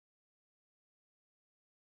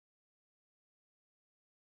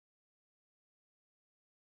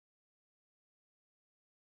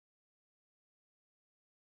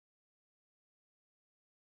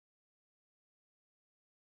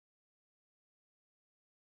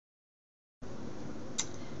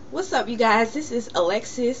What's up, you guys? This is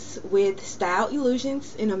Alexis with Style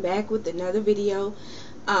Illusions, and I'm back with another video.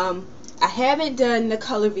 I haven't done the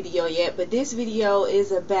color video yet, but this video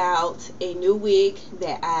is about a new wig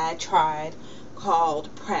that I tried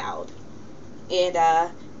called Proud.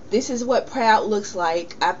 And this is what Proud looks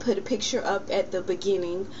like. I put a picture up at the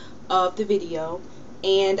beginning of the video,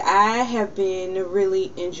 and I have been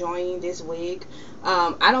really enjoying this wig.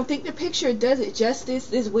 I don't think the picture does it justice.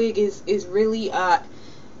 This wig is really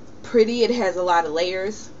pretty. It has a lot of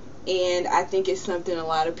layers, and I think it's something a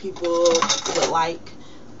lot of people would like.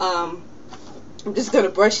 I'm just gonna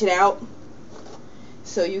brush it out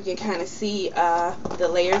so you can kind of see the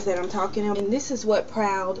layers that I'm talking about. And this is what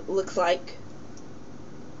Proud looks like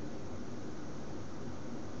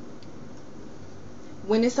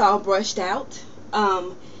when it's all brushed out.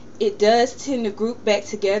 It does tend to group back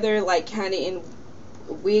together, like kind of in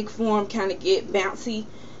wig form, kind of get bouncy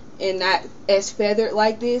and not as feathered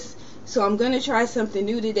like this. So I'm going to try something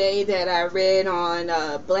new today that I read on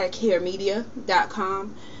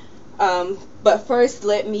blackhairmedia.com. But first,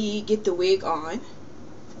 let me get the wig on.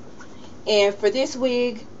 And for this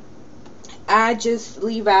wig, I just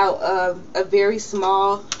leave out a very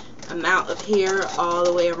small amount of hair all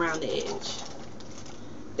the way around the edge.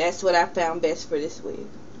 That's what I found best for this wig.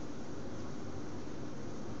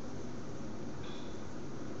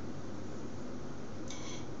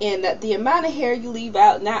 And the amount of hair you leave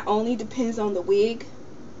out not only depends on the wig,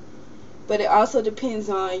 but it also depends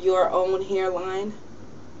on your own hairline.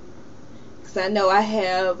 Because I know I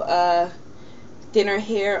have thinner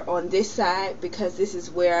hair on this side because this is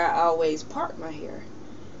where I always part my hair.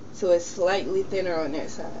 So it's slightly thinner on that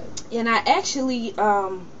side. And I actually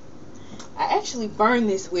burned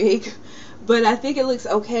this wig, but I think it looks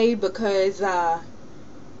okay because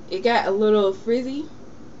it got a little frizzy.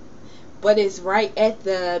 But it's right at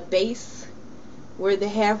the base where the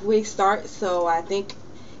half wig starts, so I think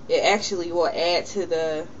it actually will add to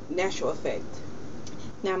the natural effect.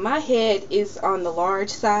 Now my head is on the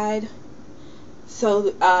large side,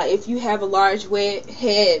 so if you have a large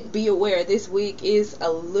head, be aware this wig is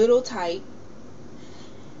a little tight.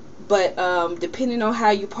 But depending on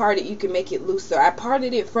how you part it, you can make it looser. I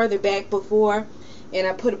parted it further back before, and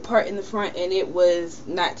I put a part in the front, and it was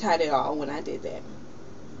not tight at all when I did that.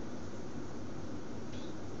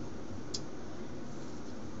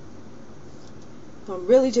 I'm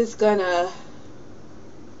really just gonna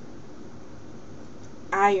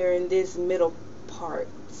iron this middle part.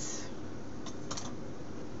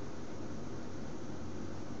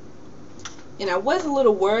 And I was a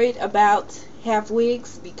little worried about half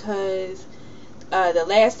wigs because the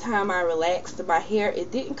last time I relaxed my hair,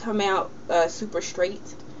 it didn't come out super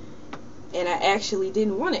straight, and I actually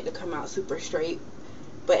didn't want it to come out super straight.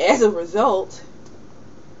 But as a result,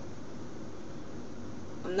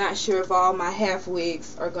 I'm not sure if all my half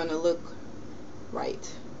wigs are going to look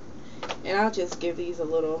right. And I'll just give these a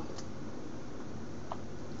little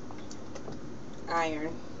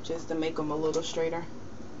iron just to make them a little straighter.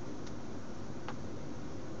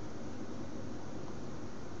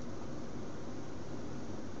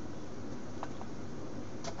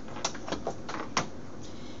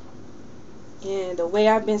 And the way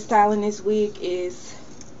I've been styling this wig is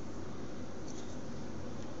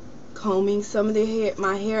combing some of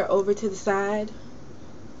my hair over to the side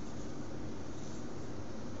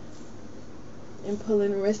and pulling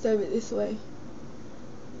the rest of it this way.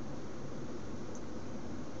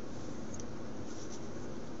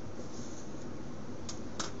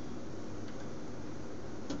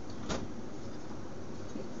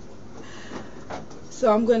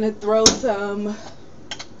 So I'm going to throw some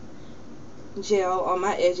gel on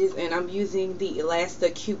my edges, and I'm using the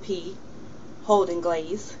Elastic QP Holding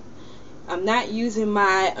Glaze. I'm not using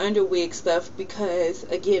my underwig stuff because,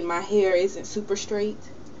 again, my hair isn't super straight,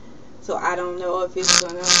 so I don't know if it's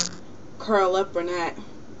gonna curl up or not.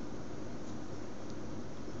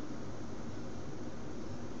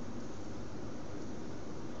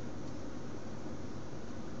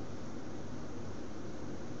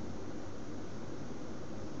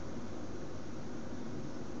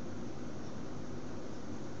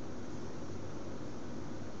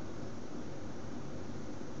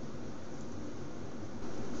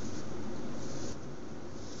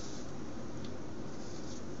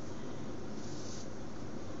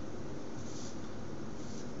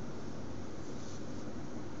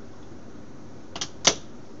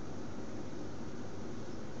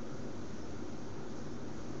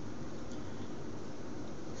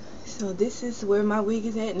 So this is where my wig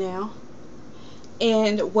is at now.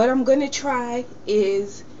 And what I'm going to try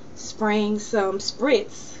is spraying some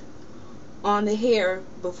spritz on the hair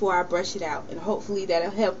before I brush it out, and hopefully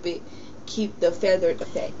that'll help it keep the feathered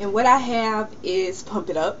effect. And what I have is Pump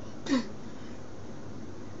It Up.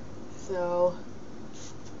 So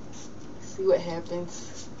see what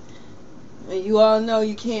happens. And you all know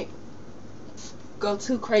you can't go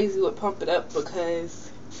too crazy with Pump It Up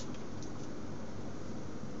because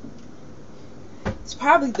it's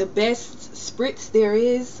probably the best spritz there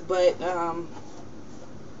is, but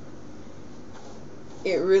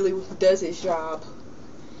it really does its job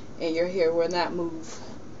and your hair will not move.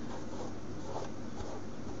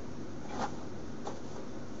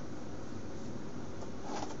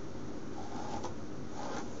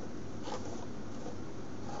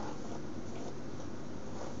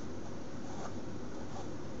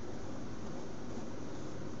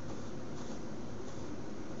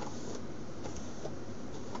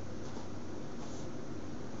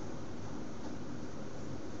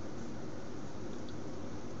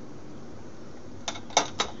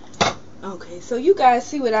 Okay, so you guys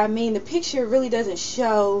see what I mean. The picture really doesn't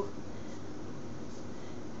show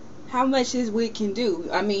how much this wig can do.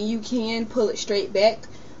 I mean, you can pull it straight back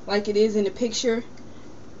like it is in the picture,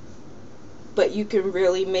 but you can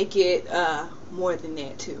really make it more than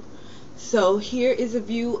that too. So here is a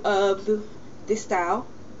view of this style.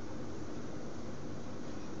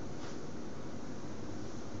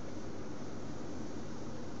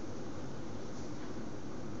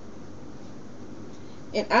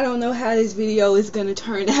 And I don't know how this video is going to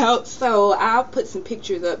turn out, so I'll put some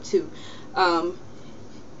pictures up too.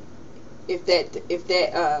 If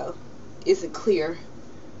that isn't clear,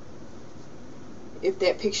 if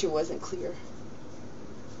that picture wasn't clear.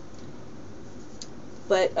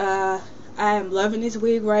 But I am loving this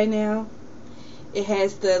wig right now. It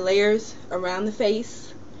has the layers around the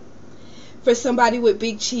face. For somebody with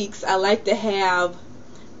big cheeks, I like to have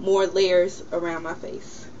more layers around my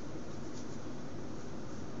face.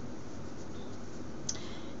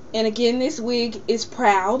 And again, this wig is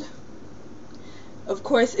proud. Of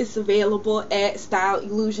course, it's available at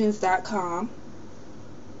styleillusions.com.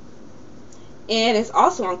 And it's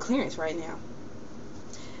also on clearance right now.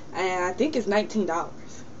 And I think it's $19.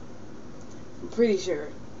 I'm pretty sure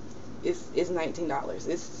it's $19.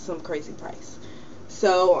 It's some crazy price.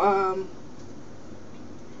 So,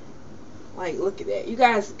 like, look at that. You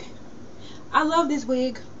guys, I love this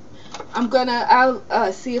wig.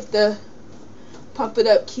 I'll see if the Pump It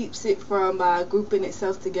Up keeps it from grouping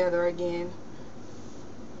itself together again.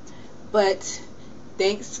 But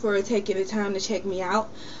thanks for taking the time to check me out.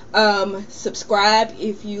 Subscribe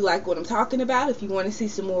if you like what I'm talking about. If you want to see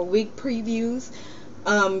some more wig previews,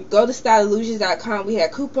 go to styleillusions.com. We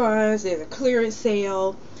have coupons. There's a clearance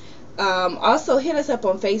sale. Also hit us up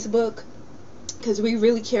on Facebook, because we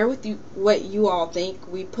really care what you all think.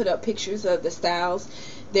 We put up pictures of the styles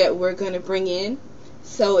that we're going to bring in.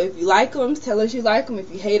 So if you like them, tell us you like them.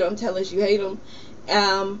 If you hate them, tell us you hate them.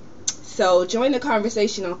 So join the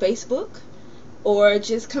conversation on Facebook, or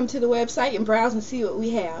just come to the website and browse and see what we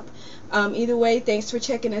have. Either way, thanks for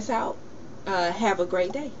checking us out. Have a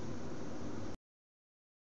great day.